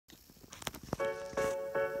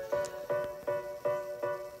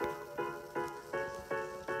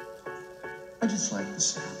I just like the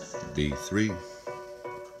sound. B3.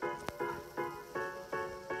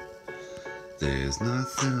 There's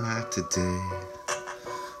nothing like today.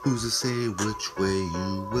 Who's to say which way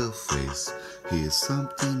you will face? Here's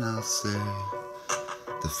something I'll say.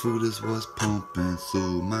 The food is what's pumping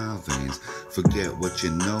through my veins. Forget what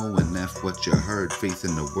you know and F what you heard. Faith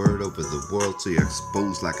in the word over the world till you're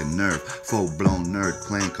exposed like a nerve. Full-blown nerd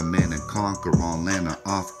playing command and conquer on land or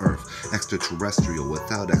off earth. Extraterrestrial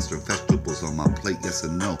without extra vegetables on my plate, yes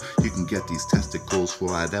or no. You can get these testicles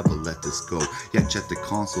before I'd ever let this go. Yet check the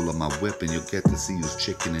console of my whip and you'll get to see who's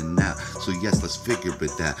chickening out. So yes, let's figure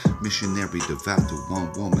it out. Missionary devout to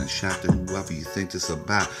one woman. Shout to whoever you think this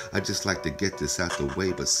about. I just like to get this out the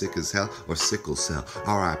way. But sick as hell or sickle cell.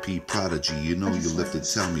 R.I.P. Prodigy, you know you live to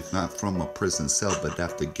tell me. Not from a prison cell, but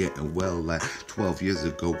after getting well like 12 years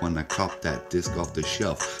ago when I copped that disc off the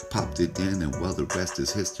shelf. Popped it in and well the rest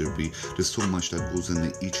is history. There's so much that goes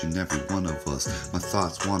into each and every one of us. My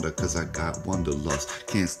thoughts wander cause I got wanderlust.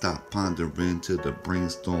 Can't stop pondering till the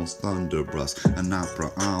brainstorms thunder us. An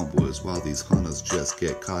opera onwards while these hunters just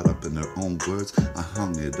get caught up in their own words. I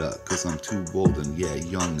hung it up cause I'm too old and yeah,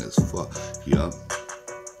 young as fuck. Yup.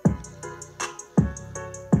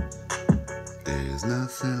 There's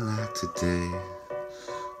nothing like today.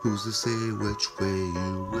 Who's to say which way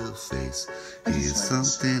you will face? Here's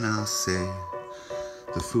something I'll say.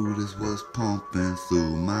 The food is what's pumping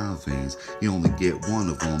through my veins. You only get one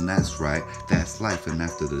of them, that's right, that's life. And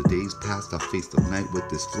after the days passed, I faced the night with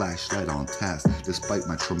this flashlight on task. Despite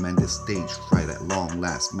my tremendous stage fright, at long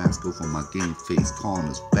last, mask over my game face, calling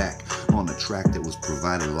us back on a track that was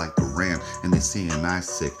provided like a ram. And they saying I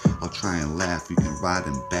sick, I'll try and laugh. You can ride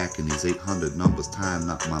him back in these 800 numbers, tying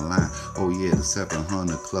up my line. Oh yeah, the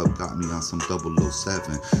 700 Club got me on some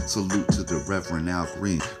 007. Salute to the Reverend Al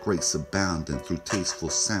Green, grace abounding through tasteful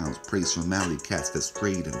sounds. Praise from alley cats that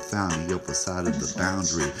strayed and found the other side of the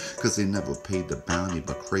boundary. Cause they never paid the bounty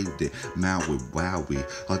but craved it. Maui wowie,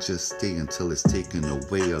 I'll just stay until it's taken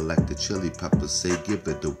away. Or like the chili peppers say, give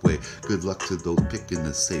it away. Good luck to those picking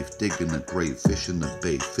the safe, digging the grave, fishing the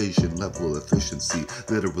bait. Fission level efficiency,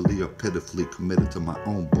 literally or pitifully committed to my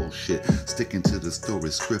own bullshit. Sticking to the story,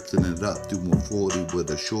 scripting it up, doing 40 with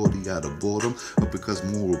a shorty out of boredom. Or because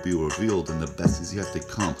more will be revealed and the best is yet to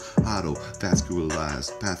come. Auto-vascularized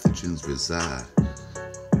pathogens reside.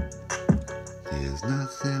 There's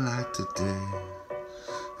nothing like today.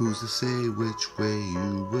 Who's to say which way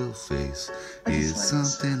you will face? Here's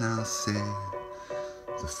something I'll say.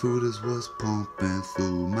 The food is what's pumping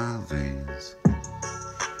through my veins.